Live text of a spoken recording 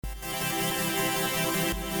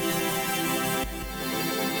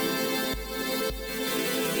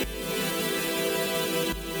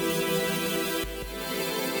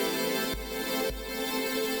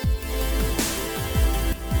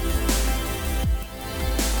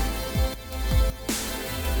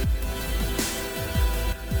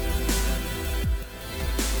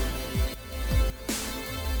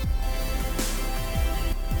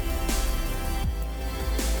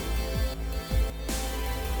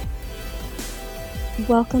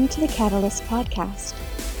Welcome to the Catalyst Podcast.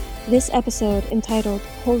 This episode, entitled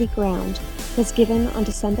Holy Ground, was given on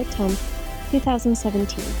December 10th,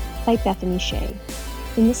 2017 by Bethany Shea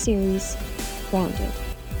in the series Grounded.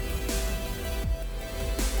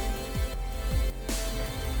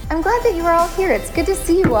 I'm glad that you are all here. It's good to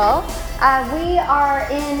see you all. We are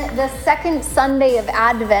in the second Sunday of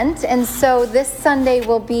Advent, and so this Sunday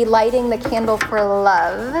we'll be lighting the candle for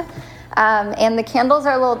love. And the candles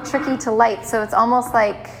are a little tricky to light, so it's almost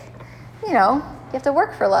like, you have to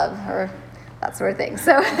work for love or that sort of thing.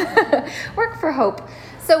 So work for hope.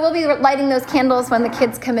 So we'll be lighting those candles when the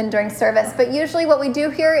kids come in during service. But usually what we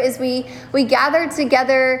do here is we gather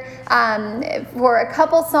together for a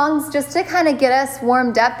couple songs just to kind of get us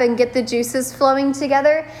warmed up and get the juices flowing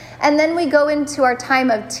together. And then we go into our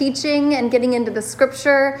time of teaching and getting into the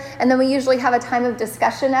scripture. And then we usually have a time of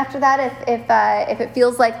discussion after that if it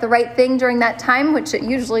feels like the right thing during that time, which it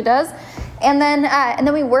usually does. And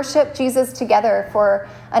then we worship Jesus together for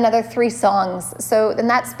another 3 songs. So then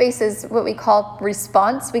that space is what we call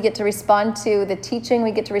response. We get to respond to the teaching.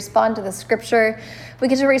 We get to respond to the scripture. We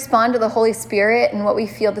get to respond to the Holy Spirit and what we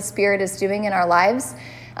feel the Spirit is doing in our lives.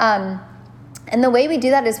 And the way we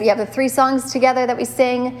do that is we have the 3 songs together that we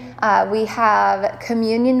sing. We have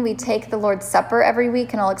communion. We take the Lord's Supper every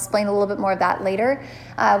week, and I'll explain a little bit more of that later.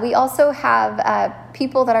 We also have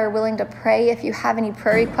people that are willing to pray if you have any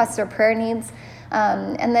prayer requests or prayer needs.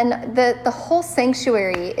 And then the whole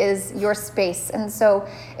sanctuary is your space. And so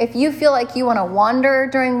if you feel like you want to wander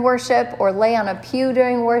during worship or lay on a pew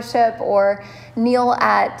during worship or kneel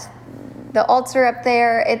at the altar up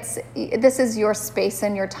there, this is your space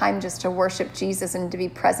and your time just to worship Jesus and to be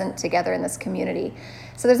present together in this community.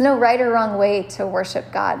 So there's no right or wrong way to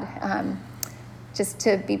worship God, just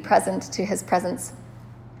to be present to his presence.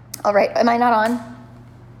 All right, am I not on?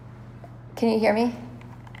 Can you hear me?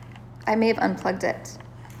 I may have unplugged it.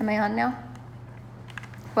 Am I on now?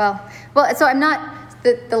 Well, so I'm not,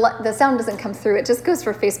 the sound doesn't come through. It just goes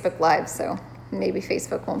for Facebook Live, so maybe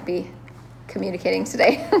Facebook won't be communicating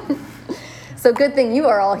today. So good thing you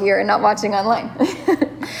are all here and not watching online.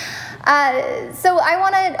 So I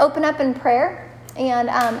want to open up in prayer, and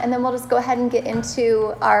then we'll just go ahead and get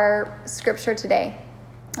into our scripture today.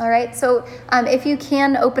 All right, so if you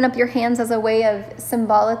can, open up your hands as a way of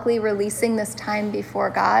symbolically releasing this time before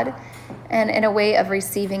God and in a way of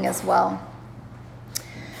receiving as well.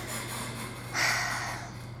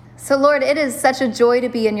 So Lord, it is such a joy to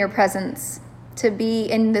be in your presence, to be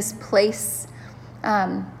in this place,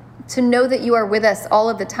 to know that you are with us all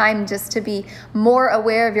of the time, just to be more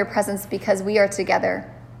aware of your presence because we are together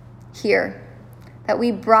here, that we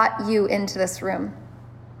brought you into this room.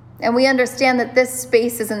 And we understand that this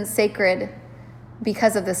space isn't sacred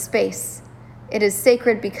because of the space. It is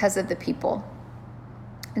sacred because of the people.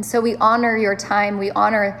 And so we honor your time, we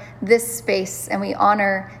honor this space, and we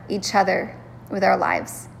honor each other with our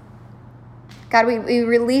lives. God, we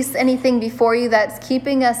release anything before you that's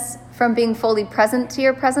keeping us from being fully present to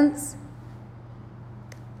your presence.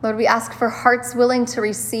 Lord, we ask for hearts willing to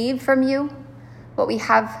receive from you what you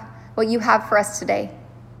have for us today.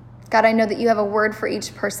 God, I know that you have a word for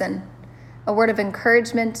each person, a word of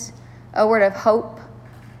encouragement, a word of hope,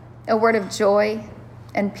 a word of joy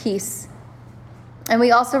and peace. And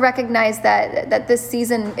we also recognize that this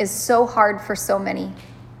season is so hard for so many,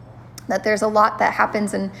 that there's a lot that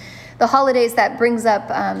happens in the holidays that brings up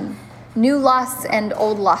new loss and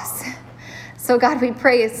old loss. So God, we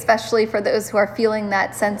pray especially for those who are feeling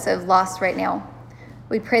that sense of loss right now.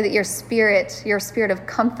 We pray that your spirit of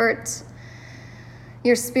comfort,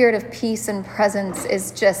 your spirit of peace and presence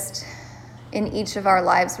is just in each of our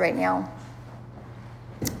lives right now.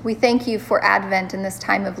 We thank you for Advent in this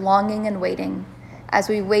time of longing and waiting as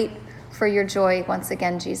we wait for your joy once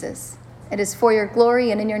again, Jesus. It is for your glory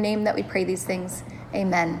and in your name that we pray these things.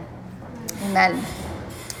 Amen. Amen.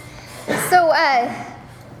 So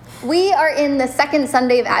we are in the second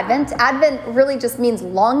Sunday of Advent. Advent really just means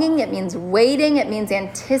longing. It means waiting. It means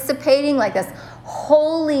anticipating, like this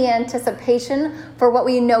holy anticipation for what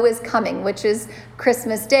we know is coming, which is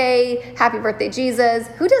Christmas Day, Happy Birthday, Jesus.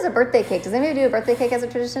 Who does a birthday cake? Does anybody do a birthday cake as a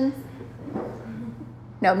tradition?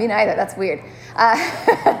 No, me neither. That's weird.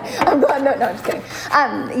 I'm glad. No, I'm just kidding.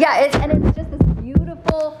 It's just this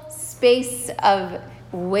beautiful space of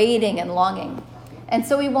waiting and longing. And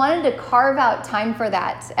so we wanted to carve out time for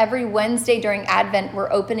that. Every Wednesday during Advent,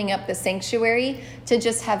 we're opening up the sanctuary to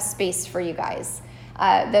just have space for you guys.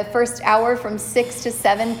 The first hour from 6 to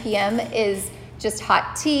 7 p.m. is just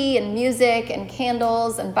hot tea and music and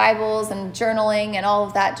candles and Bibles and journaling and all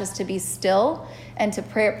of that, just to be still and to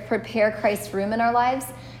prepare Christ's room in our lives.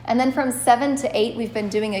 And then from 7 to 8, we've been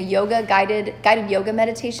doing a guided yoga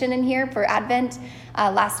meditation in here for Advent.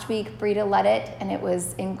 Last week, Brita led it, and it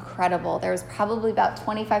was incredible. There was probably about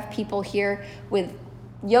 25 people here with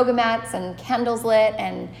yoga mats and candles lit,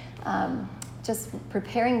 and just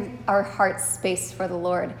preparing our heart's space for the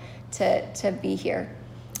Lord to be here.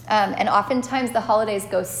 And oftentimes the holidays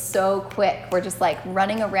go so quick. We're just like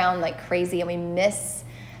running around like crazy, and we miss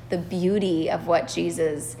the beauty of what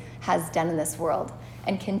Jesus has done in this world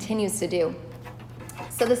and continues to do.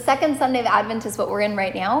 So the second Sunday of Advent is what we're in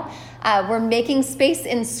right now. We're making space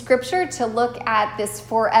in Scripture to look at this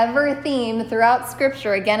forever theme throughout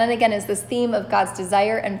Scripture. Again and again is this theme of God's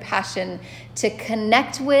desire and passion to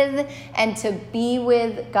connect with and to be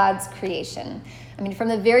with God's creation. I mean, from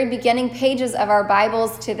the very beginning pages of our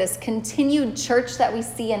Bibles to this continued church that we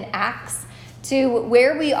see in Acts, to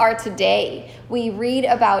where we are today, we read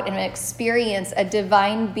about and experience a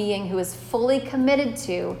divine being who is fully committed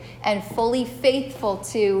to and fully faithful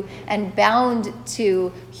to and bound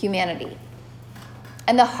to humanity.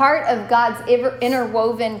 And the heart of God's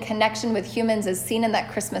interwoven connection with humans is seen in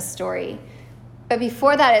that Christmas story. But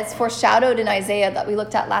before that, it's foreshadowed in Isaiah that we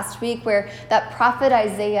looked at last week, where that prophet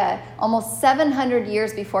Isaiah, almost 700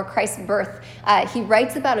 years before Christ's birth, he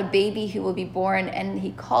writes about a baby who will be born, and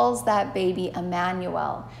he calls that baby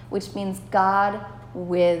Emmanuel, which means God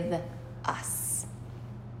with us.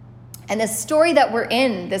 And this story that we're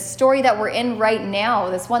in right now,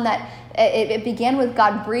 this one that it began with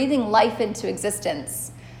God breathing life into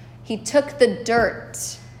existence. He took the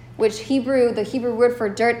dirt, which the Hebrew word for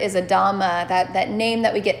dirt is Adama. That name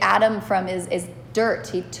that we get Adam from is dirt.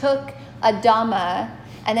 He took Adama,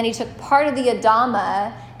 and then he took part of the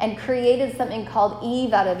Adama and created something called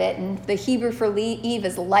Eve out of it. And the Hebrew for Eve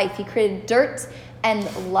is life. He created dirt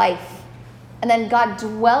and life. And then God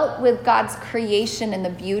dwelt with God's creation and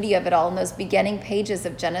the beauty of it all in those beginning pages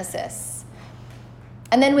of Genesis.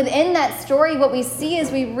 And then within that story, what we see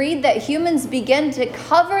is we read that humans begin to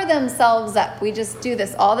cover themselves up. We just do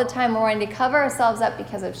this all the time. We're wanting to cover ourselves up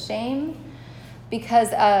because of shame,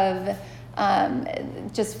 because of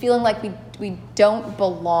just feeling like we don't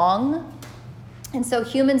belong. And so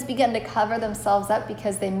humans begin to cover themselves up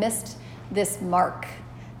because they missed this mark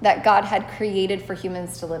that God had created for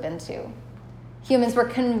humans to live into. Humans were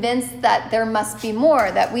convinced that there must be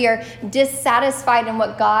more, that we are dissatisfied in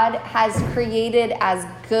what God has created as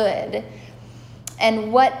good.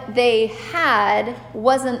 And what they had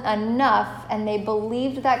wasn't enough, and they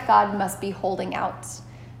believed that God must be holding out.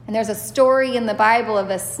 And there's a story in the Bible of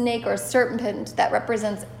a snake or serpent that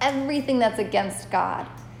represents everything that's against God,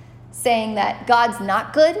 saying that God's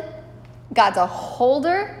not good, God's a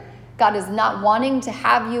holder, God is not wanting to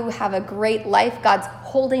have you have a great life. God's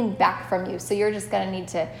holding back from you. So you're just going to need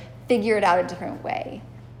to figure it out a different way.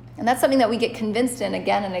 And that's something that we get convinced in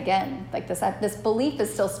again and again. Like this belief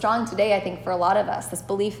is still strong today, I think, for a lot of us. This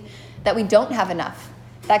belief that we don't have enough,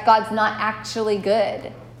 that God's not actually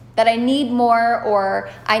good, that I need more or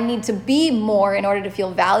I need to be more in order to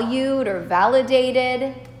feel valued or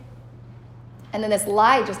validated. And then this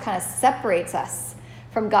lie just kind of separates us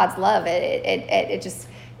from God's love. It just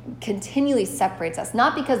continually separates us,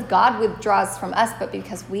 not because God withdraws from us, but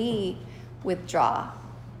because we withdraw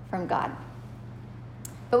from God.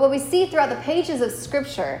 But what we see throughout the pages of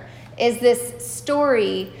Scripture is this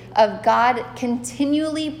story of God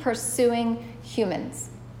continually pursuing humans.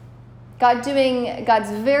 God doing God's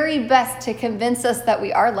very best to convince us that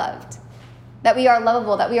we are loved, that we are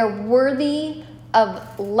lovable, that we are worthy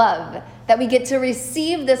of love, that we get to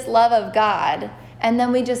receive this love of God, and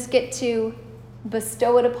then we just get to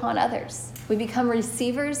bestow it upon others. We become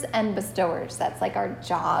receivers and bestowers. That's like our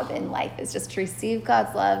job in life, is just to receive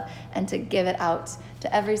God's love and to give it out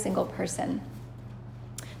to every single person.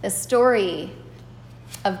 The story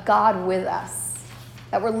of God with us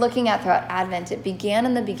that we're looking at throughout Advent, it began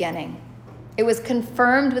in the beginning. It was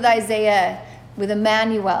confirmed with Isaiah, with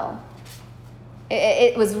Emmanuel.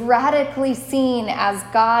 It was radically seen as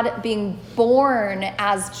God being born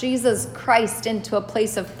as Jesus Christ into a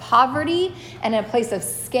place of poverty and a place of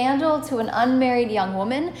scandal to an unmarried young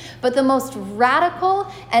woman. But the most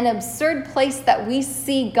radical and absurd place that we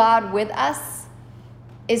see God with us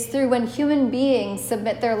is through when human beings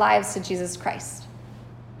submit their lives to Jesus Christ.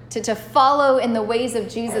 To follow in the ways of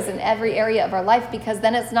Jesus in every area of our life, because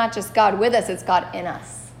then it's not just God with us, it's God in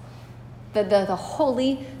us. The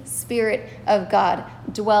Holy Spirit of God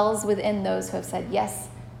dwells within those who have said yes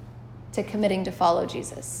to committing to follow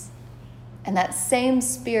Jesus. And that same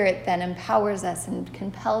Spirit then empowers us and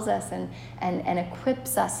compels us and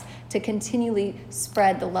equips us to continually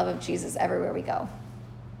spread the love of Jesus everywhere we go.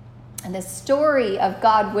 And this story of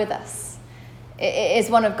God with us is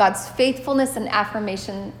one of God's faithfulness and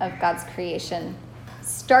affirmation of God's creation,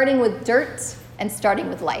 starting with dirt and starting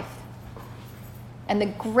with life. And the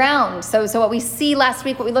ground, so what we see last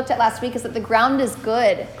week, what we looked at last week is that the ground is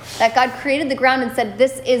good. That God created the ground and said,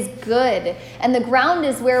 this is good. And the ground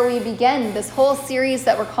is where we begin. This whole series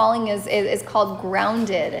that we're calling is called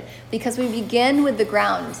Grounded, because we begin with the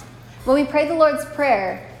ground. When we pray the Lord's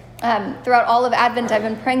Prayer, throughout all of Advent, I've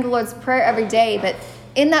been praying the Lord's Prayer every day, but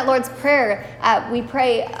in that Lord's Prayer, we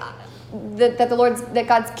pray that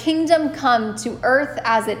God's kingdom come to earth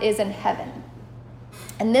as it is in heaven.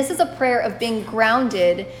 And this is a prayer of being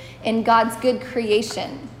grounded in God's good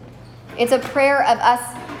creation. It's a prayer of us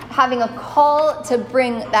having a call to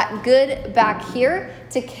bring that good back here,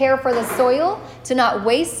 to care for the soil, to not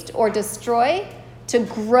waste or destroy, to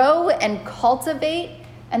grow and cultivate.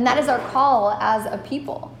 And that is our call as a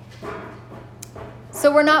people.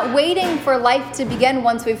 So we're not waiting for life to begin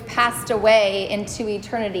once we've passed away into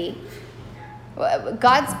eternity.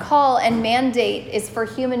 God's call and mandate is for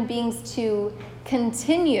human beings to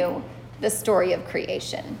continue the story of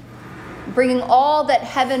creation, bringing all that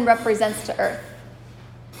heaven represents to earth.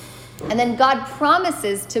 And then God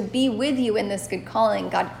promises to be with you in this good calling.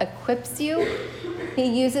 God equips you. He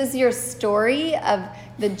uses your story of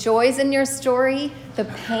the joys in your story, the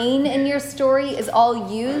pain in your story is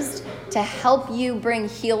all used to help you bring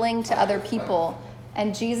healing to other people.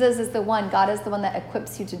 And Jesus is the one, God is the one that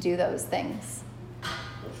equips you to do those things.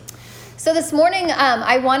 So this morning,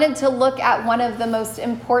 I wanted to look at one of the most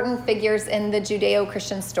important figures in the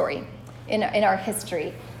Judeo-Christian story in our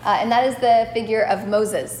history, and that is the figure of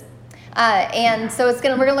Moses. And so we're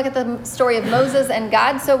going to look at the story of Moses and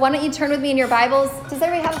God. So why don't you turn with me in your Bibles? Does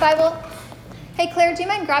everybody have a Bible? Hey, Claire, do you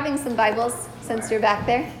mind grabbing some Bibles since you're back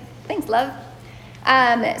there? Thanks, love.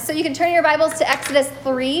 So you can turn your Bibles to Exodus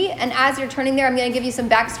 3, and as you're turning there, I'm going to give you some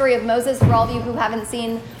backstory of Moses for all of you who haven't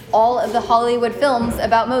seen all of the Hollywood films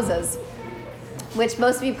about Moses, which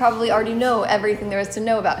most of you probably already know everything there is to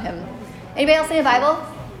know about him. Anybody else need a Bible?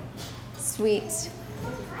 Sweet.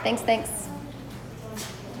 Thanks.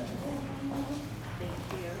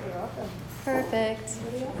 Perfect.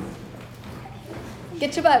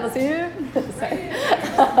 Get your Bibles here. Sorry.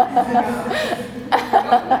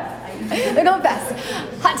 They're going fast.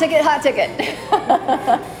 Hot ticket.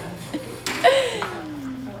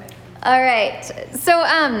 All right. So,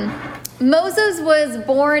 Moses was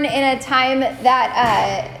born in a time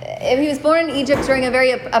that he was born in Egypt during a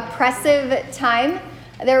very oppressive time.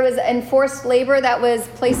 There was enforced labor that was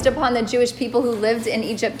placed upon the Jewish people who lived in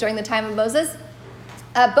Egypt during the time of Moses.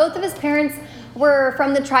 Both of his parents were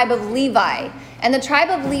from the tribe of Levi, and the tribe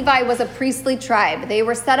of Levi was a priestly tribe. They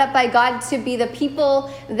were set up by God to be the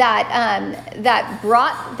people that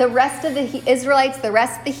brought the rest of the Israelites, the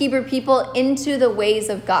rest of the Hebrew people, into the ways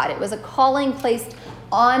of God. It was a calling placed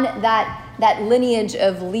on that lineage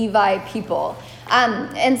of Levi people.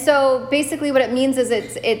 And so basically what it means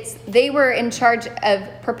is they were in charge of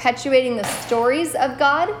perpetuating the stories of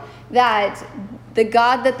God, that the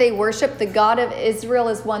God that they worship, the God of Israel,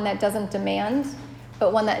 is one that doesn't demand,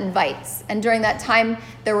 but one that invites. And during that time,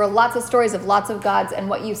 there were lots of stories of lots of gods, and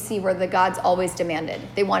what you see were the gods always demanded.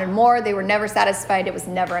 They wanted more, they were never satisfied, it was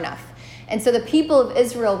never enough. And so the people of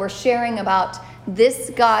Israel were sharing about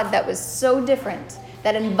this God that was so different,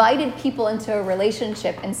 that invited people into a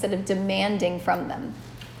relationship instead of demanding from them.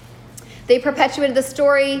 They perpetuated the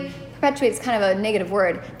story. Perpetuates kind of a negative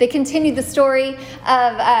word. They continued the story of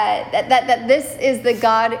that this is the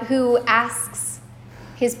God who asks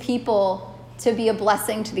his people to be a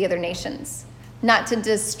blessing to the other nations, not to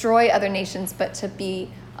destroy other nations, but to be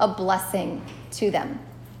a blessing to them.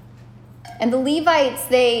 And the Levites,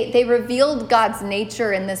 they revealed God's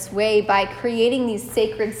nature in this way by creating these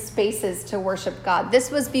sacred spaces to worship God. This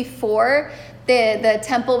was before the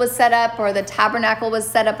temple was set up, or the tabernacle was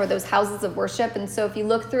set up, or those houses of worship. And so if you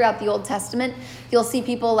look throughout the Old Testament, you'll see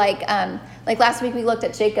people like last week we looked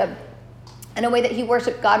at Jacob, and a way that he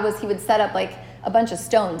worshiped God was he would set up like a bunch of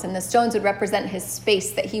stones, and the stones would represent his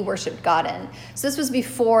space that he worshiped God in. So this was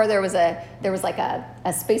before there was like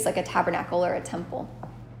a space like a tabernacle or a temple.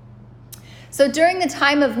 So during the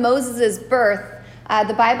time of Moses' birth,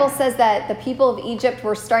 the Bible says that the people of Egypt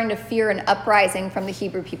were starting to fear an uprising from the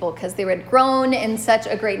Hebrew people because they had grown in such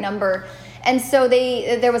a great number. And so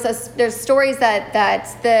there's stories that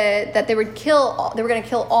they were going to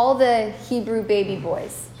kill all the Hebrew baby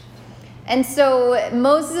boys. And so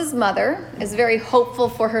Moses' mother is very hopeful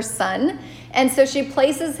for her son. And so she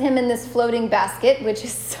places him in this floating basket, which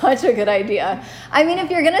is such a good idea. I mean, if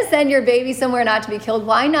you're going to send your baby somewhere not to be killed,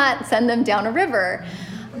 why not send them down a river?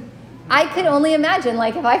 I could only imagine,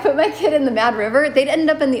 like, if I put my kid in the Mad River, they'd end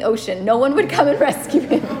up in the ocean. No one would come and rescue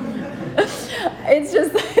him. It's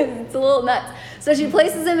a little nuts. So she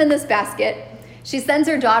places him in this basket. She sends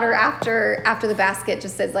her daughter after the basket,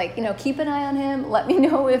 just says, like, keep an eye on him. Let me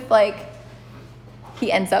know if, like,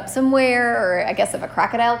 he ends up somewhere, or I guess if a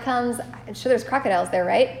crocodile comes. I'm sure there's crocodiles there,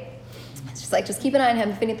 right? She's like, just keep an eye on him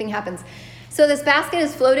if anything happens. So this basket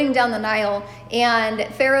is floating down the Nile, and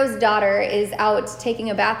Pharaoh's daughter is out taking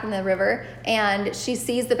a bath in the river, and she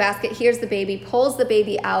sees the basket, hears the baby, pulls the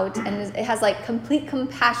baby out, and it has like complete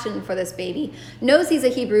compassion for this baby. Knows he's a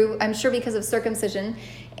Hebrew, I'm sure because of circumcision,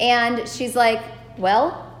 and she's like,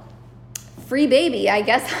 well, free baby, I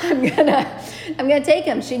guess I'm gonna take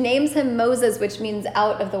him. She names him Moses, which means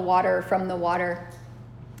out of the water, from the water,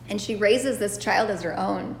 and she raises this child as her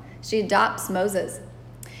own. She adopts Moses.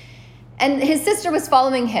 And his sister was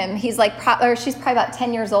following him. He's like, she's probably about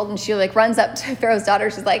 10 years old, and she like runs up to Pharaoh's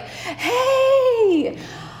daughter. She's like, hey,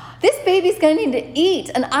 this baby's gonna need to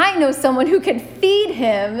eat, and I know someone who could feed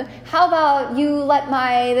him. How about you let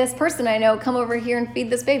this person I know come over here and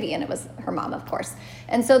feed this baby? And it was her mom, of course.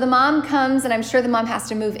 And so the mom comes, and I'm sure the mom has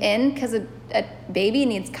to move in because a baby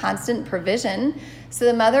needs constant provision. So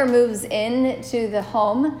the mother moves in to the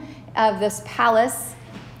home of this palace.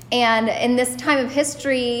 And in this time of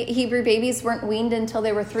history, Hebrew babies weren't weaned until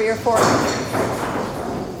they were 3 or 4.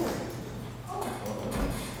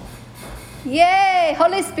 Yay,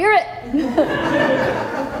 Holy Spirit.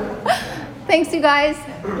 Thanks, you guys.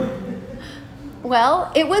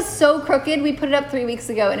 Well, it was so crooked. We put it up 3 weeks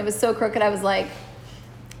ago, and it was so crooked, I was like,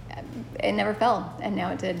 it never fell, and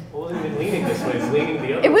now it did. Well, it wasn't leaning this way, it was leaning the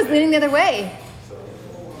other way. It was leaning the other way.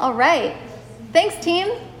 All right. Thanks, team.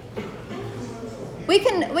 We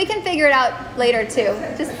can figure it out later too.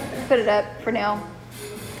 Just put it up for now.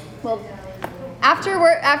 Well,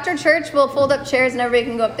 after church, we'll fold up chairs and everybody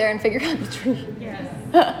can go up there and figure out the tree. Yes.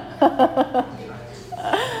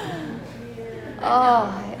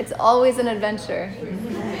 Oh, it's always an adventure.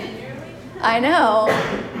 I know.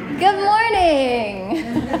 Good morning.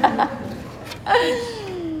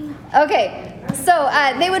 Okay, so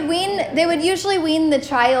they would usually wean the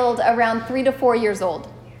child around 3 to 4 years old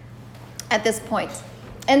at this point.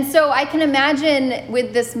 And so I can imagine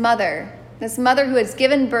with this mother who has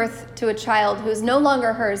given birth to a child who is no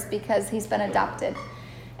longer hers because he's been adopted.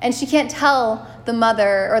 And she can't tell the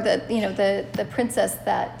mother or the princess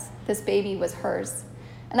that this baby was hers.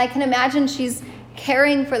 And I can imagine she's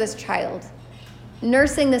caring for this child,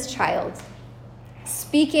 nursing this child,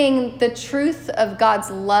 speaking the truth of God's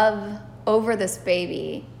love over this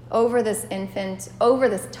baby, over this infant, over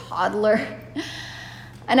this toddler.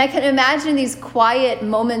 And I can imagine these quiet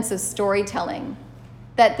moments of storytelling,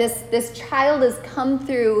 that this child has come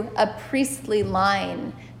through a priestly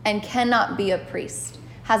line and cannot be a priest,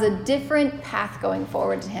 has a different path going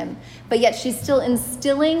forward to him, but yet she's still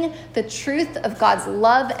instilling the truth of God's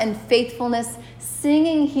love and faithfulness,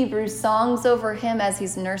 singing Hebrew songs over him as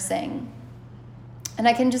he's nursing. And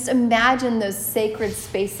I can just imagine those sacred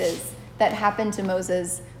spaces that happened to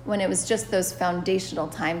Moses when it was just those foundational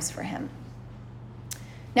times for him.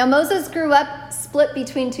 Now, Moses grew up split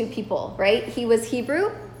between two people, right? He was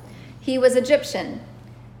Hebrew, he was Egyptian,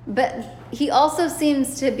 but he also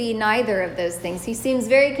seems to be neither of those things. He seems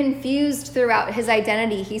very confused throughout his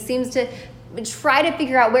identity. He seems to try to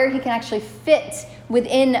figure out where he can actually fit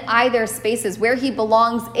within either spaces, where he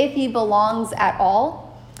belongs, if he belongs at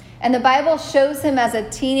all. And the Bible shows him as a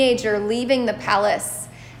teenager leaving the palace.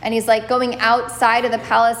 And he's like going outside of the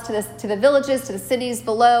palace to the villages, to the cities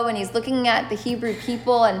below, and he's looking at the Hebrew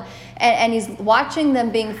people and he's watching them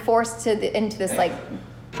being forced into this like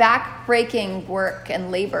back-breaking work and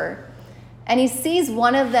labor. And he sees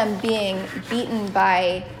one of them being beaten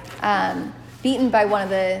by one of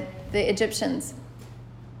the Egyptians.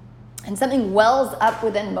 And something wells up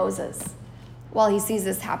within Moses while he sees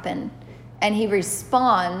this happen. And he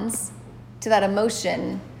responds to that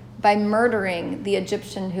emotion by murdering the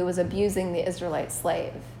Egyptian who was abusing the Israelite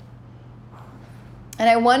slave. And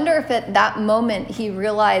I wonder if at that moment he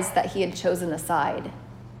realized that he had chosen a side.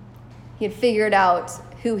 He had figured out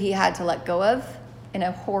who he had to let go of in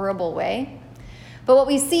a horrible way. But what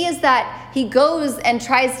we see is that he goes and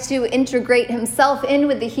tries to integrate himself in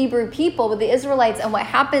with the Hebrew people, with the Israelites, and what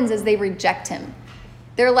happens is they reject him.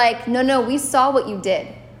 They're like, no, we saw what you did.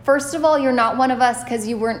 First of all, you're not one of us because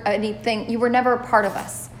you weren't anything, you were never a part of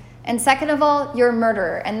us. And second of all, you're a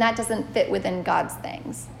murderer, and that doesn't fit within God's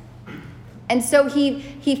things. And so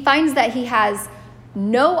he finds that he has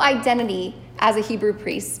no identity as a Hebrew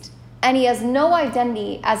priest, and he has no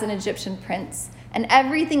identity as an Egyptian prince, and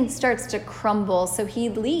everything starts to crumble, so he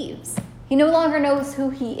leaves. He no longer knows who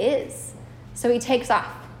he is. So he takes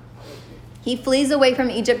off. He flees away from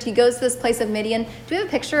Egypt. He goes to this place of Midian. Do we have a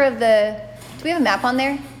picture of do we have a map on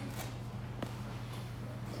there?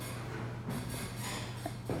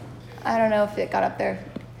 I don't know if it got up there.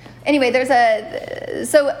 Anyway,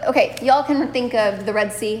 okay, y'all can think of the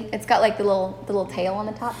Red Sea. It's got like the little tail on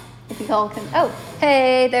the top. If you all can,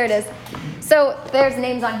 hey, there it is. So there's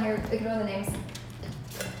names on here. Ignore the names.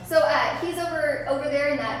 So he's over there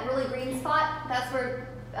in that really green spot. That's where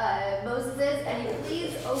Moses is, and he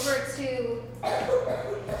flees over to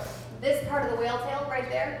this part of the whale tail right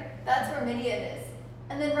there. That's where Midian is.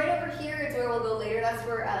 And then right over here is where we'll go later. That's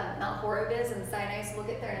where Mount Horeb is and Sinai, so we'll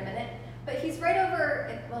get there in a minute. But he's right over,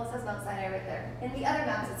 it says Mount Sinai right there. In the other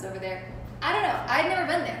maps, it's over there. I don't know. I've never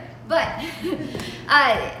been there. But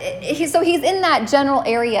so he's in that general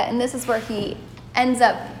area, and this is where he ends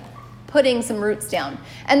up putting some roots down.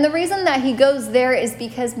 And the reason that he goes there is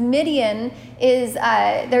because Midian is,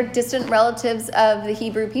 they're distant relatives of the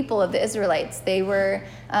Hebrew people, of the Israelites. They were,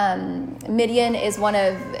 Midian is one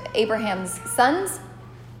of Abraham's sons,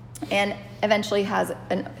 and eventually has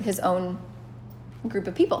his own group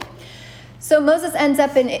of people. So Moses ends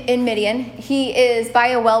up in Midian. He is by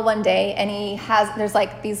a well one day, and there's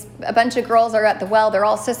like a bunch of girls are at the well. They're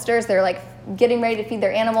all sisters. They're like getting ready to feed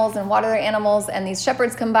their animals and water their animals, and these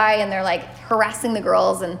shepherds come by and they're like harassing the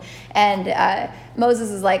girls, and Moses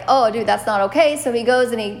is like, oh dude, that's not okay. So he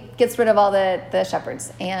goes and he gets rid of all the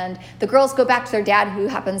shepherds, and the girls go back to their dad, who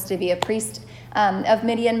happens to be a priest of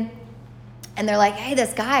Midian, and they're like, hey,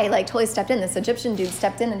 this guy like totally stepped in. This Egyptian dude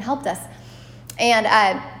stepped in and helped us.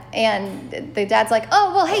 And the dad's like,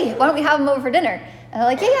 oh, well, hey, why don't we have him over for dinner? And they're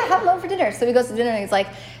like, yeah, have him over for dinner. So he goes to dinner, and he's like,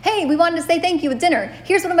 hey, we wanted to say thank you with dinner.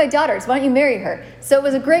 Here's one of my daughters. Why don't you marry her? So it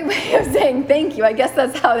was a great way of saying thank you. I guess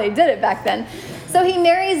that's how they did it back then. So he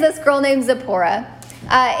marries this girl named Zipporah,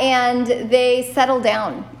 and they settle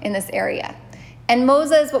down in this area. And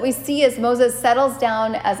Moses, what we see is Moses settles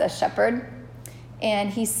down as a shepherd, and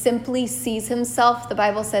he simply sees himself, the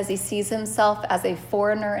Bible says he sees himself as a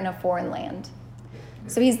foreigner in a foreign land.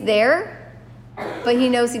 So he's there, but he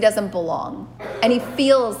knows he doesn't belong. And he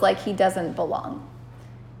feels like he doesn't belong.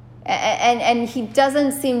 And he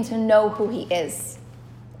doesn't seem to know who he is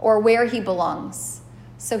or where he belongs.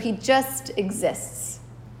 So he just exists.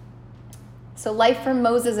 So life for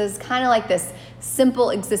Moses is kind of like this simple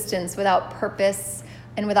existence without purpose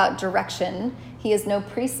and without direction. He is no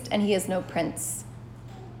priest and he is no prince.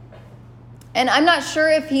 And I'm not sure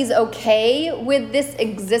if he's okay with this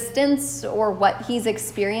existence or what he's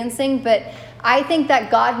experiencing, but I think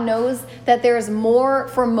that God knows that there's more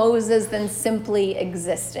for Moses than simply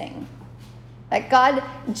existing. That God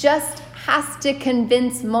just has to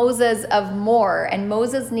convince Moses of more, and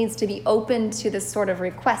Moses needs to be open to this sort of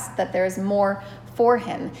request that there's more for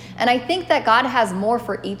him. And I think that God has more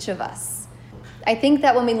for each of us. I think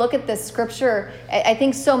that when we look at this scripture, I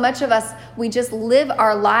think so much of us, we just live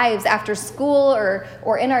our lives after school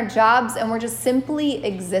or in our jobs, and we're just simply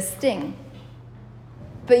existing.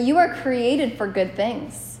 But you are created for good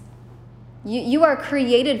things. You are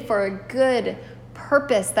created for a good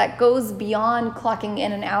purpose that goes beyond clocking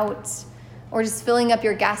in and out, or just filling up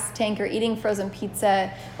your gas tank, or eating frozen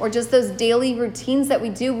pizza, or just those daily routines that we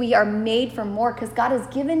do. We are made for more because God has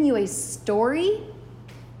given you a story.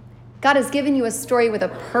 God has given you a story with a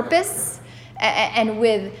purpose, and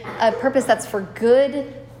with a purpose that's for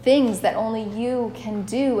good things that only you can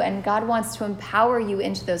do. And God wants to empower you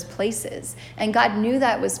into those places. And God knew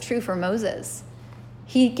that was true for Moses.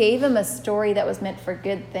 He gave him a story that was meant for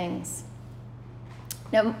good things.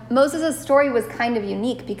 Now, Moses' story was kind of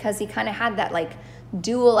unique because he kind of had that like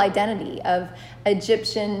dual identity of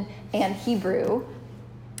Egyptian and Hebrew.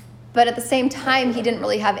 But at the same time, he didn't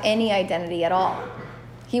really have any identity at all.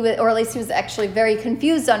 He was, or at least he was actually very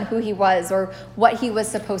confused on who he was or what he was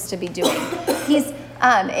supposed to be doing.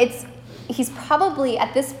 He's probably,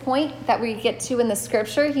 at this point that we get to in the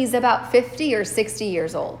scripture, he's about 50 or 60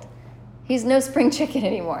 years old. He's no spring chicken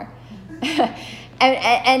anymore.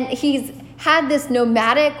 and he's had this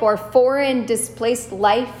nomadic or foreign displaced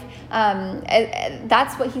life.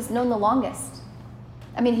 That's what he's known the longest.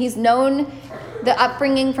 I mean, he's known the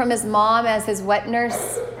upbringing from his mom as his wet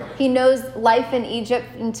nurse. He knows life in Egypt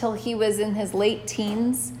until he was in his late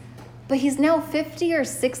teens. But he's now 50 or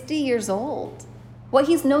 60 years old. What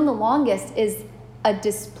he's known the longest is a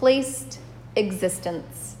displaced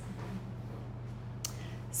existence.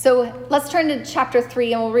 So let's turn to chapter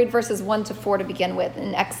 3, and we'll read verses 1 to 4 to begin with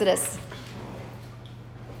in Exodus.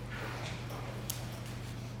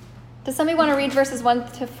 Does somebody want to read verses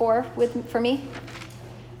 1 to 4 for me?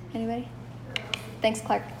 Anybody? Thanks,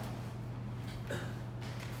 Clark.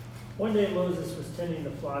 One day Moses was tending the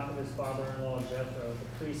flock of his father-in-law Jethro,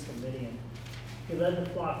 the priest of Midian. He led the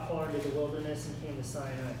flock far into the wilderness and came to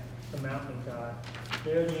Sinai, the mountain of God.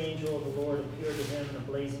 There the angel of the Lord appeared to him in a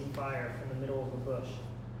blazing fire from the middle of a bush.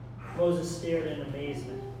 Moses stared in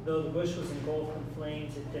amazement. Though the bush was engulfed in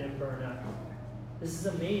flames, it didn't burn up. This is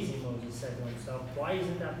amazing, Moses said to himself. Why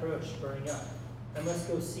isn't that bush burning up? I must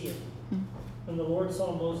go see it. When the Lord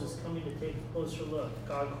saw Moses coming to take a closer look,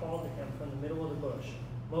 God called to him from the middle of the bush,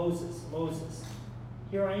 Moses, Moses.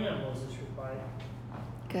 Here I am, Moses replied.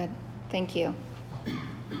 Good. Thank you.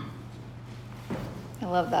 I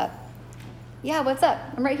love that. Yeah, what's up?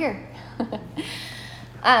 I'm right here.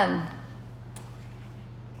 I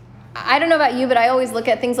don't know about you, but I always look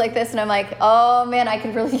at things like this and I'm like, oh man, I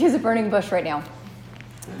could really use a burning bush right now.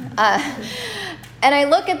 And I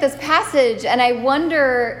look at this passage and I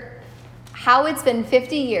wonder how it's been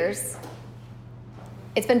 50 years.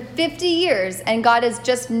 It's been 50 years and God is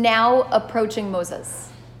just now approaching Moses.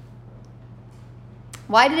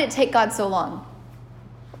 Why did it take God so long?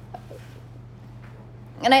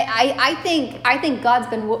 And I think God's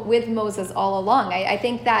been with Moses all along. I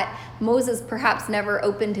think that Moses perhaps never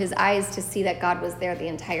opened his eyes to see that God was there the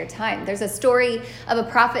entire time. There's a story of a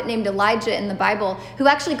prophet named Elijah in the Bible who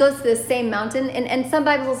actually goes to this same mountain. And some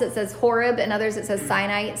Bibles it says Horeb, and others it says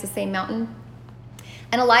Sinai. It's the same mountain.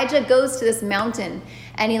 And Elijah goes to this mountain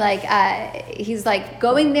and he's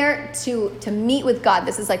going there to meet with God.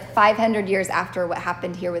 This is 500 years after what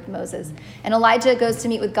happened here with Moses. And Elijah goes to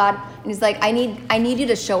meet with God and he's like, I need you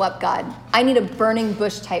to show up, God. I need a burning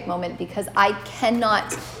bush type moment because I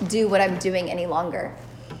cannot do what I'm doing any longer.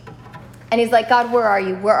 And he's like, God, where are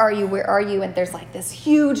you? Where are you? Where are you? And there's this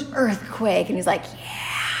huge earthquake. And he's like,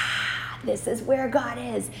 yeah, this is where God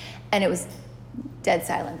is. And it was dead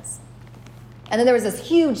silence. And then there was this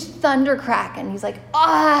huge thunder crack, and he's like,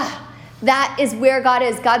 that is where God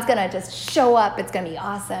is. God's going to just show up. It's going to be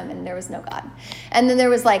awesome. And there was no God. And then there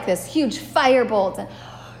was this huge firebolt, and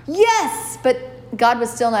yes, but God was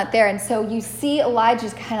still not there. And so you see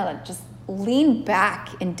Elijah's kind of just lean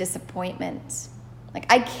back in disappointment.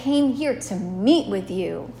 I came here to meet with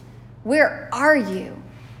you. Where are you?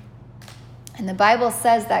 And the Bible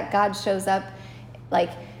says that God shows up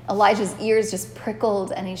Elijah's ears just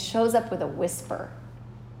prickled and he shows up with a whisper.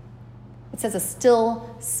 It says a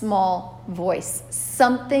still small voice,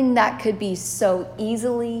 something that could be so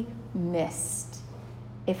easily missed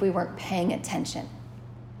if we weren't paying attention.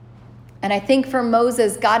 And I think for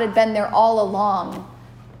Moses, God had been there all along.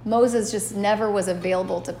 Moses just never was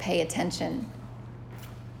available to pay attention.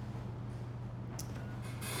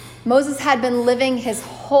 Moses had been living his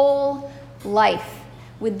whole life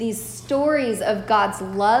with these stories of God's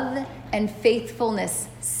love and faithfulness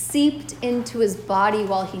seeped into his body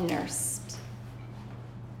while he nursed.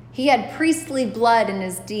 He had priestly blood in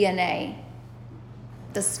his DNA.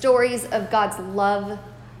 The stories of God's love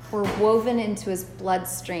were woven into his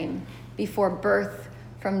bloodstream before birth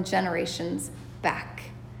from generations back.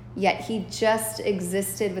 Yet he just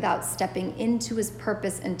existed without stepping into his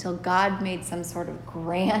purpose until God made some sort of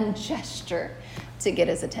grand gesture to get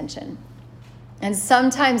his attention. And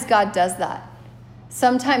sometimes God does that.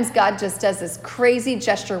 Sometimes God just does this crazy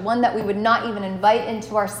gesture, one that we would not even invite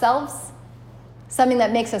into ourselves, something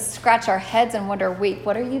that makes us scratch our heads and wonder, wait,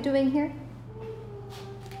 what are you doing here?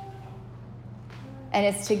 And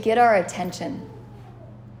it's to get our attention.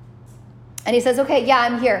 And he says, okay, yeah,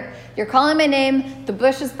 I'm here. You're calling my name. The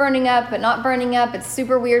bush is burning up, but not burning up. It's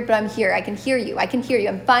super weird, but I'm here. I can hear you.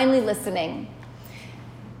 I'm finally listening.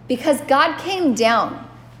 Because God came down.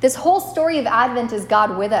 This whole story of Advent is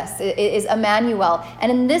God with us. It is Emmanuel.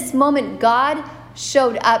 And in this moment, God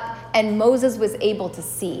showed up and Moses was able to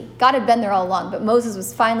see. God had been there all along, but Moses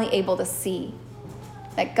was finally able to see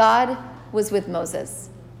that God was with Moses.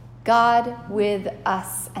 God with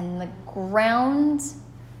us. And the ground,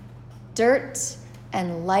 dirt,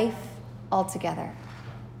 and life all together.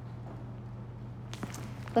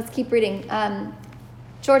 Let's keep reading.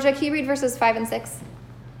 Georgia, can you read verses 5 and 6?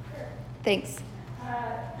 Sure. Thanks.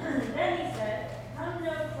 Then he said, "Come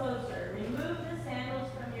no closer. Remove the sandals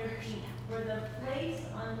from your feet, for the place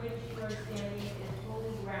on which you are standing is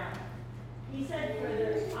holy ground." He said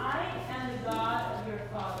further, "I am the God of your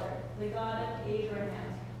father, the God of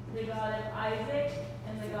Abraham, the God of Isaac,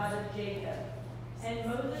 and the God of Jacob." And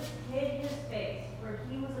Moses hid his face, for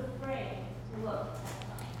he was afraid to look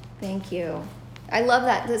at God. Thank you. I love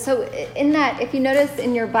that. So in that, if you notice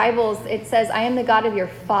in your Bibles, it says, "I am the God of your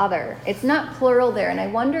father." It's not plural there. And I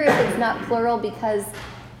wonder if it's not plural because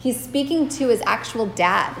he's speaking to his actual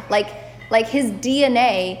dad. Like his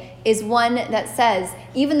DNA is one that says,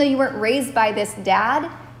 even though you weren't raised by this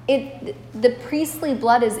dad, the priestly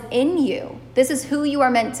blood is in you. This is who you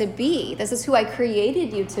are meant to be. This is who I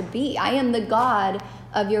created you to be. I am the God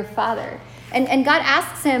of your father. And God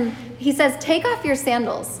asks him, he says, take off your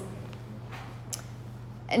sandals.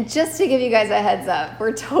 And just to give you guys a heads up,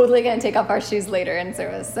 we're totally going to take off our shoes later in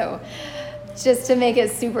service. So just to make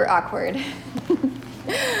it super awkward.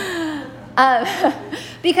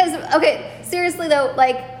 Because, okay, seriously though,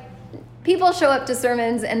 like, people show up to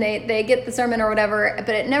sermons and they get the sermon or whatever, but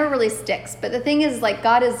it never really sticks. But the thing is, like,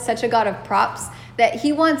 God is such a God of props that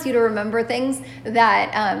he wants you to remember things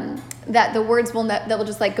that that the words that will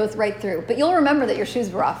just like go right through. But you'll remember that your shoes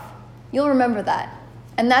were off. You'll remember that.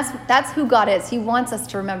 And that's who God is. He wants us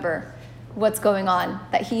to remember what's going on,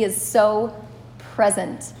 that he is so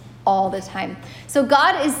present all the time. So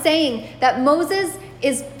God is saying that Moses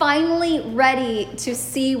is finally ready to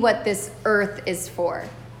see what this earth is for,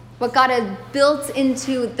 what God has built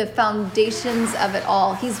into the foundations of it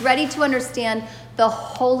all. He's ready to understand the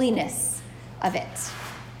holiness of it.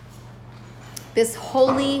 This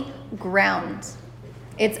holy ground.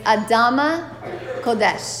 It's Adama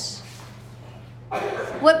Kodesh.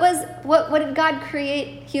 What did God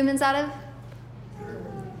create humans out of?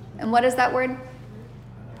 And what is that word?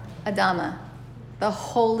 Adama. The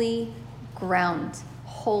holy ground.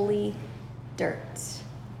 Holy dirt.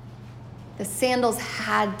 The sandals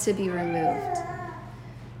had to be removed.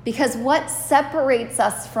 Because what separates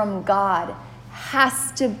us from God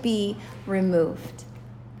has to be removed.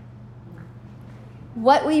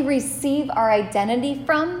 What we receive our identity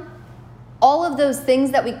from, all of those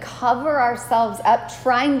things that we cover ourselves up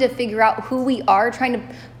trying to figure out who we are, trying to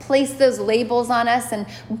place those labels on us and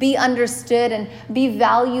be understood and be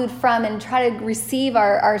valued from and try to receive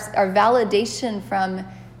our validation from,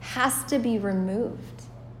 has to be removed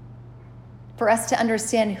for us to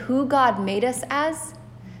understand who God made us as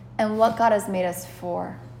and what God has made us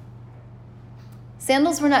for.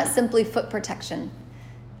 Sandals were not simply foot protection.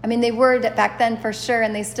 I mean, they were back then for sure,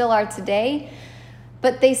 and they still are today,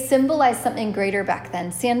 but they symbolized something greater back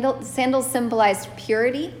then. Sandals symbolized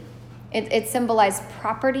purity. It symbolized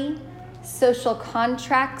property, social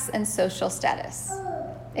contracts, and social status.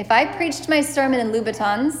 If I preached my sermon in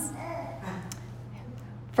Louboutins,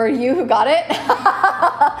 for you who got it,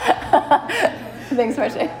 thanks,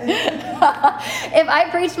 Marsha. If I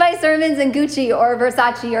preached my sermons in Gucci or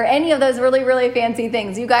Versace or any of those really, really fancy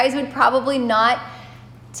things, you guys would probably not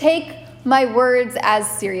take my words as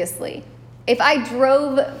seriously. If I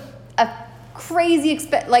drove a crazy,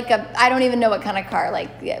 I don't even know what kind of car, like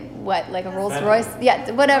a Rolls Royce? Yeah,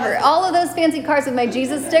 whatever. All of those fancy cars with my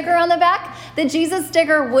Jesus sticker on the back, the Jesus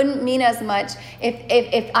sticker wouldn't mean as much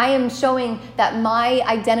if I am showing that my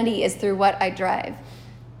identity is through what I drive.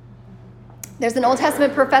 There's an Old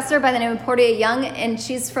Testament professor by the name of Portia Young, and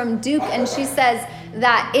she's from Duke, and she says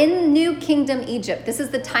that in New Kingdom Egypt, this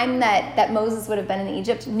is the time that Moses would have been in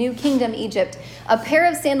Egypt, New Kingdom Egypt, a pair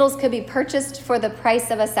of sandals could be purchased for the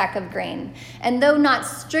price of a sack of grain. And though not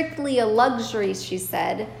strictly a luxury, she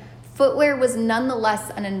said, footwear was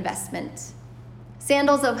nonetheless an investment.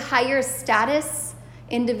 Sandals of higher status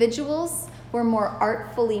individuals were more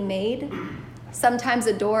artfully made, sometimes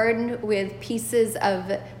adorned with pieces of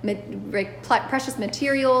precious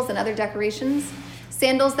materials and other decorations.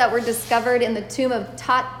 Sandals that were discovered in the tomb of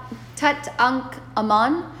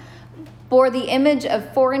Tutankhamun bore the image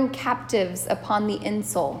of foreign captives upon the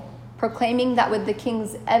insole, proclaiming that with the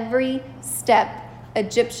king's every step,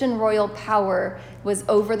 Egyptian royal power was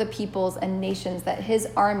over the peoples and nations that his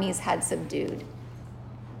armies had subdued.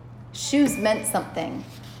 Shoes meant something.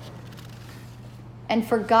 And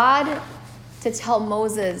for God to tell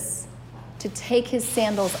Moses to take his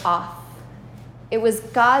sandals off, it was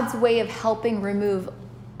God's way of helping remove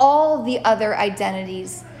all the other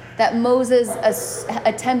identities that Moses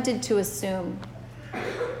attempted to assume.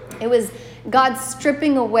 It was God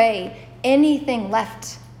stripping away anything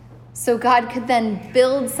left so God could then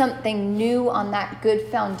build something new on that good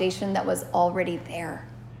foundation that was already there.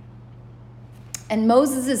 And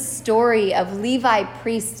Moses' story of Levi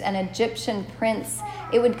priest and Egyptian prince,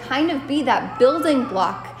 it would kind of be that building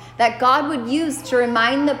block that God would use to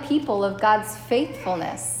remind the people of God's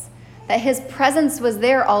faithfulness, that his presence was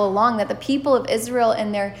there all along, that the people of Israel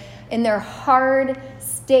in their hard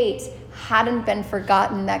state hadn't been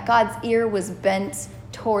forgotten, that God's ear was bent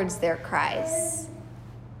towards their cries.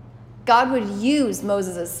 God would use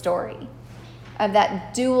Moses' story of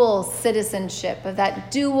that dual citizenship, of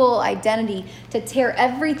that dual identity, to tear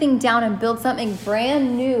everything down and build something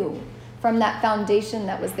brand new from that foundation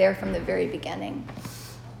that was there from the very beginning.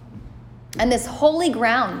 And this holy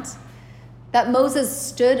ground that Moses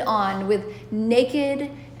stood on with naked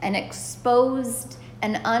and exposed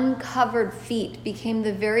and uncovered feet became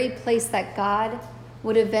the very place that God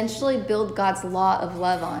would eventually build God's law of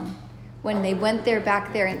love on when they went there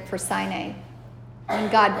back there for Sinai. When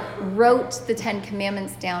God wrote the 10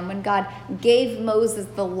 Commandments down, when God gave Moses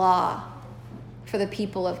the law for the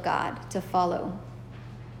people of God to follow.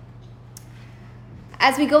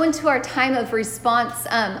 As we go into our time of response,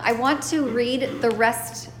 I want to read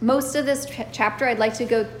most of this chapter. I'd like to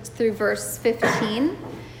go through verse 15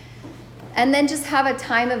 and then just have a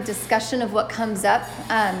time of discussion of what comes up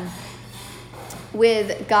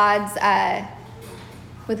with God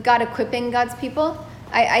equipping God's people.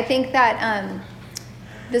 I think that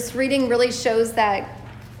this reading really shows that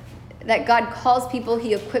God calls people,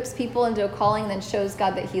 he equips people into a calling, then shows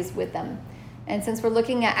God that he's with them. And since we're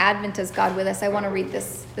looking at Advent as God with us, I want to read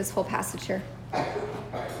this whole passage here.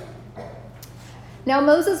 Now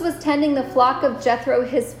Moses was tending the flock of Jethro,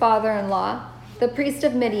 his father-in-law, the priest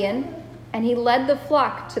of Midian, and he led the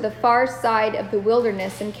flock to the far side of the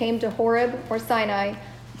wilderness and came to Horeb or Sinai,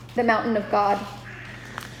 the mountain of God.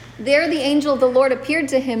 There the angel of the Lord appeared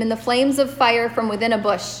to him in the flames of fire from within a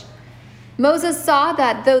bush. Moses saw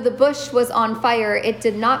that though the bush was on fire, it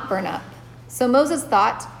did not burn up. So Moses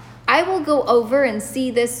thought, I will go over and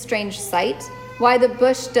see this strange sight, why the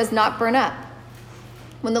bush does not burn up.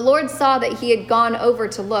 When the Lord saw that he had gone over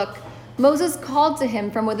to look, Moses called to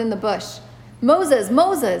him from within the bush, Moses,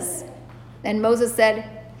 Moses! And Moses said,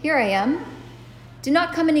 Here I am. Do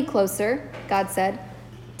not come any closer, God said.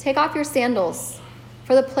 Take off your sandals,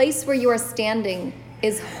 for the place where you are standing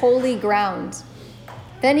is holy ground.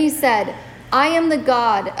 Then he said, I am the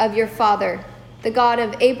God of your father, the God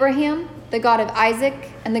of Abraham, the God of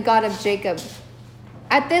Isaac, and the God of Jacob.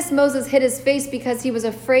 At this, Moses hid his face because he was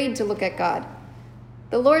afraid to look at God.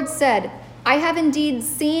 The Lord said, I have indeed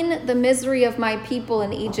seen the misery of my people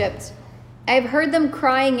in Egypt. I have heard them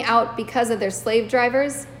crying out because of their slave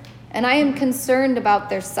drivers, and I am concerned about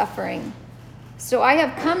their suffering. So I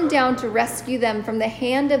have come down to rescue them from the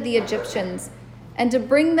hand of the Egyptians and to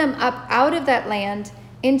bring them up out of that land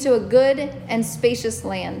into a good and spacious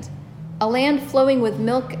land, a land flowing with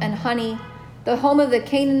milk and honey, the home of the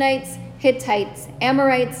Canaanites, Hittites,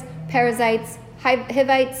 Amorites, Perizzites,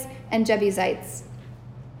 Hivites, and Jebusites.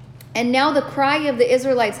 And now the cry of the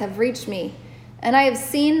Israelites have reached me, and I have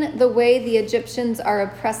seen the way the Egyptians are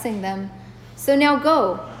oppressing them. So now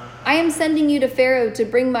go. I am sending you to Pharaoh to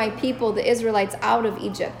bring my people, the Israelites, out of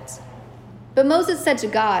Egypt. But Moses said to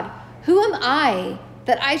God, Who am I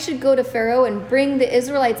that I should go to Pharaoh and bring the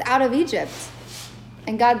Israelites out of Egypt?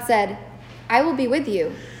 And God said, I will be with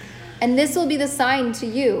you, and this will be the sign to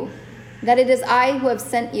you that it is I who have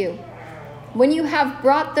sent you. When you have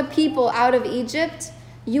brought the people out of Egypt,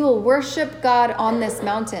 you will worship God on this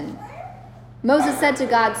mountain. Moses said to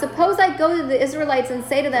God, Suppose I go to the Israelites and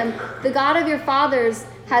say to them, The God of your fathers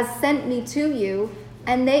has sent me to you,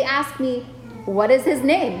 and they ask me, What is his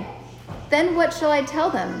name? Then what shall I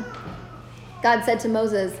tell them? God said to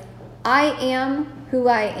Moses, I am who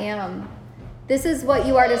I am. This is what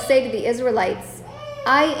you are to say to the Israelites.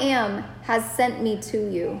 I am has sent me to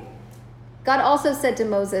you. God also said to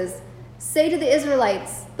Moses, Say to the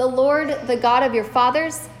Israelites, The Lord, the God of your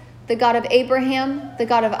fathers, the God of Abraham, the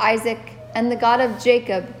God of Isaac, and the God of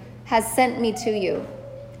Jacob has sent me to you.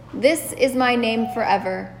 This is my name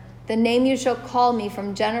forever, the name you shall call me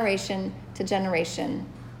from generation to generation.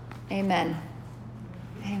 Amen.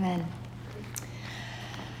 Amen.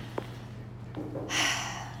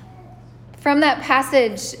 From that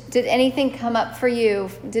passage, did anything come up for you?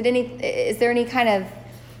 Is there any kind of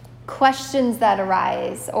questions that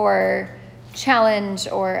arise or challenge,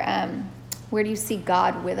 or where do you see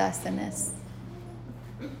God with us in this?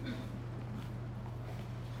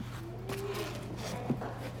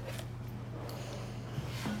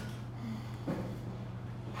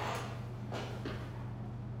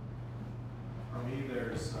 For me,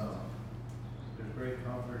 there's great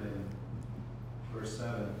comfort in verse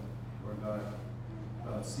 7, where God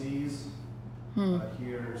sees, God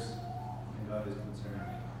hears, and God is concerned.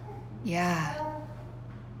 Yeah.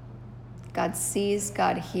 God sees,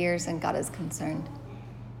 God hears, and God is concerned.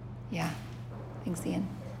 Yeah. Thanks, Ian.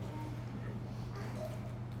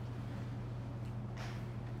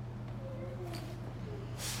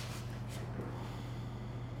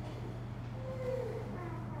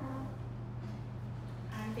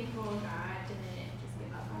 I'm thankful God didn't just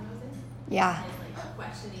give up on Moses. Yeah. And like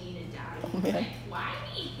questioning and doubting. Like, why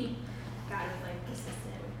me? God was like persistent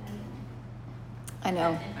with him. I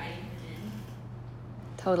know. And inviting him in.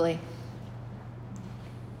 Totally.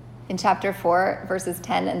 In chapter 4, verses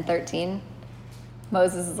 10 and 13,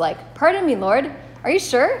 Moses is like, Pardon me, Lord. Are you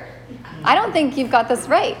sure? I don't think you've got this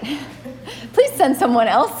right. Please send someone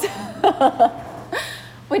else.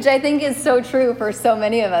 Which I think is so true for so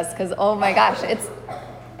many of us, because oh my gosh,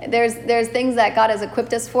 there's things that God has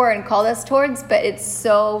equipped us for and called us towards, but it's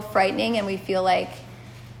so frightening, and we feel like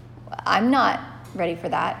I'm not ready for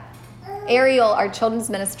that. Ariel, our children's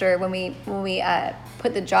minister, when we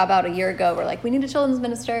put the job out a year ago, we're like, we need a children's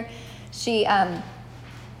minister. She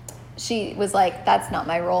was like, that's not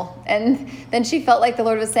my role. And then she felt like the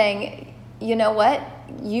Lord was saying, you know what?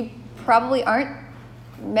 You probably aren't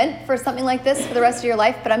meant for something like this for the rest of your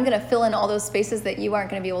life, but I'm going to fill in all those spaces that you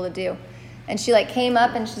aren't going to be able to do. And she like came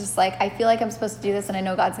up and she's just like, I feel like I'm supposed to do this, and I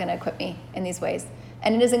know God's going to equip me in these ways.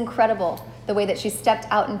 And it is incredible the way that she stepped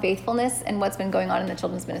out in faithfulness and what's been going on in the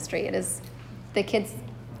children's ministry. It is, the kids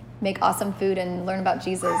make awesome food and learn about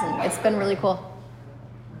Jesus, and it's been really cool.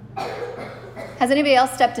 Has anybody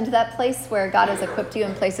else stepped into that place where God has equipped you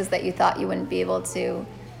in places that you thought you wouldn't be able to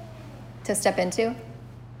step into?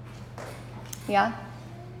 Yeah?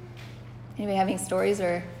 Anybody have any stories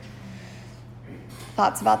or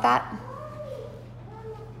thoughts about that?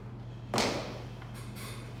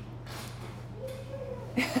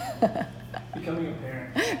 Becoming a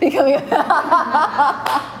parent.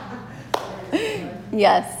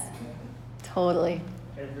 Yes, totally.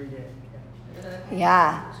 Every day.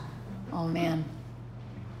 Yeah. Oh, man.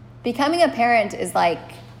 Becoming a parent is like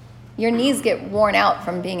your knees get worn out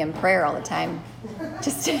from being in prayer all the time.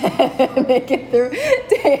 Just to make it through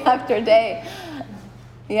day after day.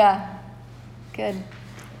 Yeah. Good.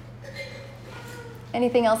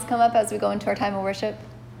 Anything else come up as we go into our time of worship?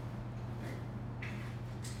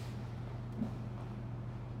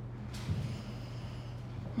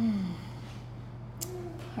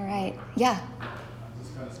 All right. Yeah. I'm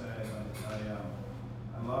just going to say,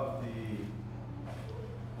 I love the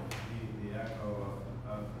echo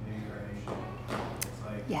of the incarnation. It's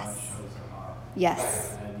like Yes. God shows up.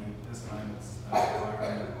 Yes. And this time it's a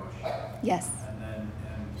fire in the bush. Yes. And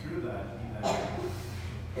through that, he then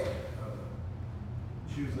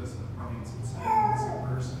chooses and points and sends a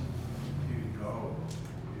person to go to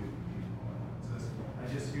people.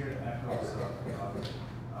 I just hear echoes of the incarnation,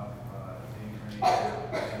 and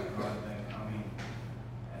God then coming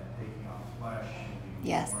and taking on flesh, and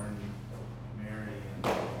being Yes. born Mary, and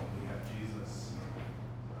we have Jesus.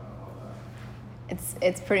 All that.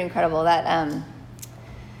 It's pretty incredible that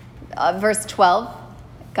verse 12,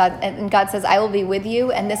 God says, I will be with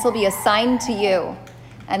you, and this will be a sign to you.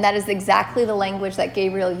 And that is exactly the language that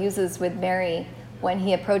Gabriel uses with Mary when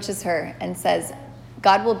he approaches her and says,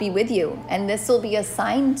 God will be with you, and this will be a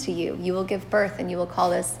sign to you. You will give birth, and you will call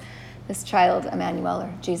this child Emmanuel,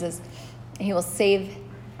 or Jesus, and he will save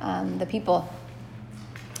the people.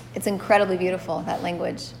 It's incredibly beautiful, that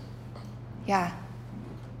language. Yeah.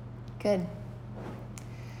 Good.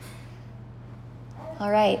 All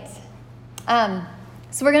right.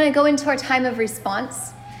 So we're going to go into our time of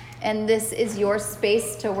response, and this is your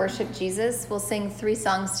space to worship Jesus. We'll sing 3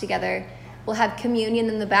 songs together. We'll have communion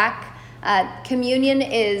in the back. Communion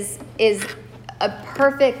is a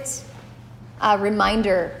perfect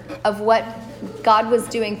reminder of what God was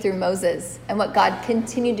doing through Moses and what God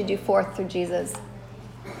continued to do forth through Jesus.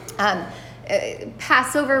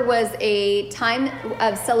 Passover was a time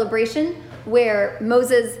of celebration where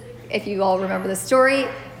Moses, if you all remember the story,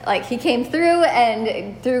 like he came through,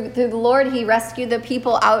 and through the Lord, he rescued the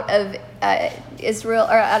people out of Israel,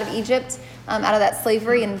 or out of Egypt, out of that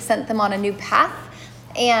slavery, and sent them on a new path.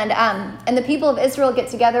 And the people of Israel get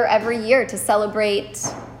together every year to celebrate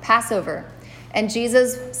Passover. And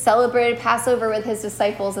Jesus celebrated Passover with his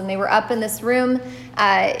disciples, and they were up in this room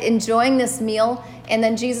enjoying this meal. And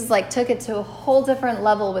then Jesus took it to a whole different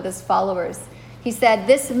level with his followers. He said,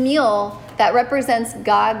 this meal that represents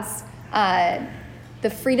God's, the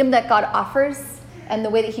freedom that God offers and the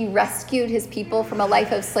way that he rescued his people from a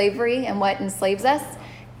life of slavery and what enslaves us,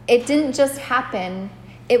 it didn't just happen.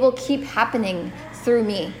 It will keep happening through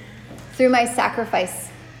me, through my sacrifice.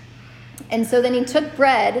 And so then he took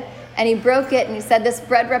bread and he broke it, and he said, this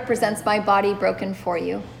bread represents my body broken for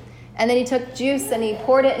you. And then he took juice and he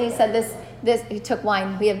poured it, and he said, he took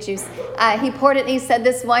wine, we have juice. He poured it and he said,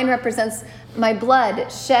 this wine represents my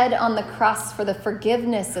blood shed on the cross for the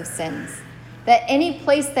forgiveness of sins. That any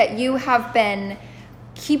place that you have been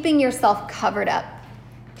keeping yourself covered up,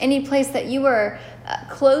 any place that you were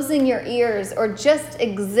closing your ears or just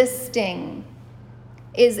existing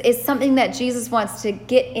is something that Jesus wants to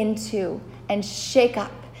get into and shake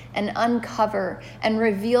up and uncover and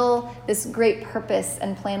reveal this great purpose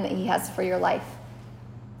and plan that he has for your life.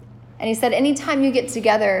 And he said, anytime you get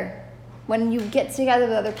together, when you get together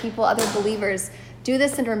with other people, other believers, do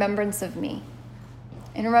this in remembrance of me,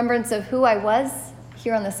 in remembrance of who I was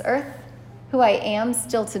here on this earth who I am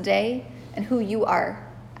still today, and who you are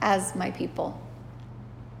as my people.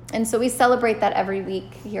 And so we celebrate that every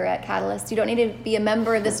week here at Catalyst. You don't need to be a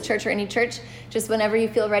member of this church or any church. Just whenever you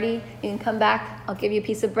feel ready, you can come back. I'll give you a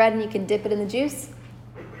piece of bread and you can dip it in the juice.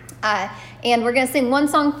 And we're going to sing one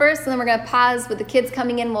song first, and then we're going to pause with the kids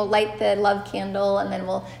coming in. We'll light the love candle, and then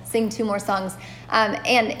we'll sing 2 more songs.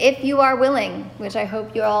 And if you are willing, which I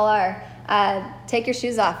hope you all are, take your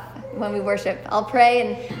shoes off when we worship. I'll pray,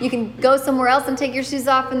 and you can go somewhere else and take your shoes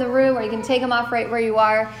off in the room, or you can take them off right where you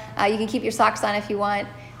are. You can keep your socks on if you want,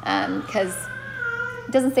 because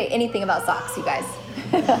it doesn't say anything about socks, you guys.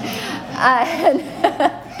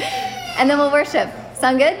 And then we'll worship.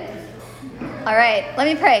 Sound good? All right, let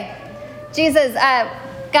me pray. Jesus,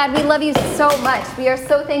 God, we love you so much. We are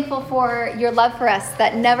so thankful for your love for us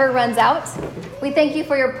that never runs out. We thank you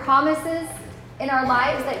for your promises in our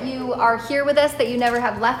lives, that you are here with us, that you never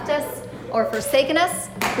have left us or forsaken us.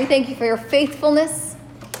 We thank you for your faithfulness.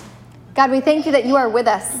 God, we thank you that you are with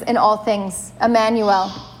us in all things,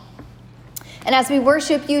 Emmanuel. And as we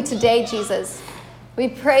worship you today, Jesus, we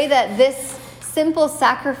pray that this simple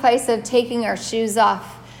sacrifice of taking our shoes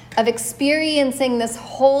off, of experiencing this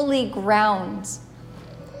holy ground,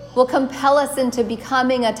 will compel us into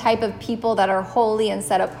becoming a type of people that are holy and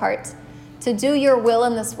set apart, to do your will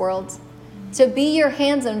in this world, to be your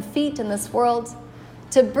hands and feet in this world,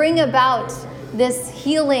 to bring about this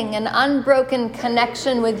healing and unbroken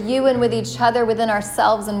connection with you and with each other, within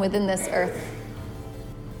ourselves and within this earth.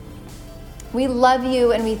 We love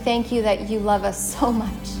you, and we thank you that you love us so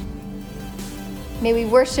much. May we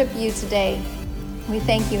worship you today. We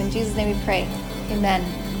thank you. In Jesus' name we pray. Amen.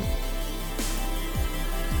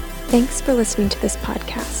 Thanks for listening to this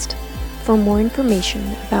podcast. For more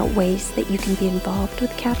information about ways that you can be involved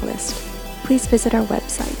with Catalyst, please visit our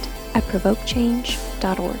website at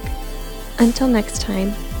provokechange.org. Until next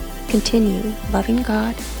time, continue loving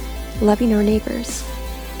God, loving our neighbors,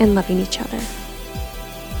 and loving each other.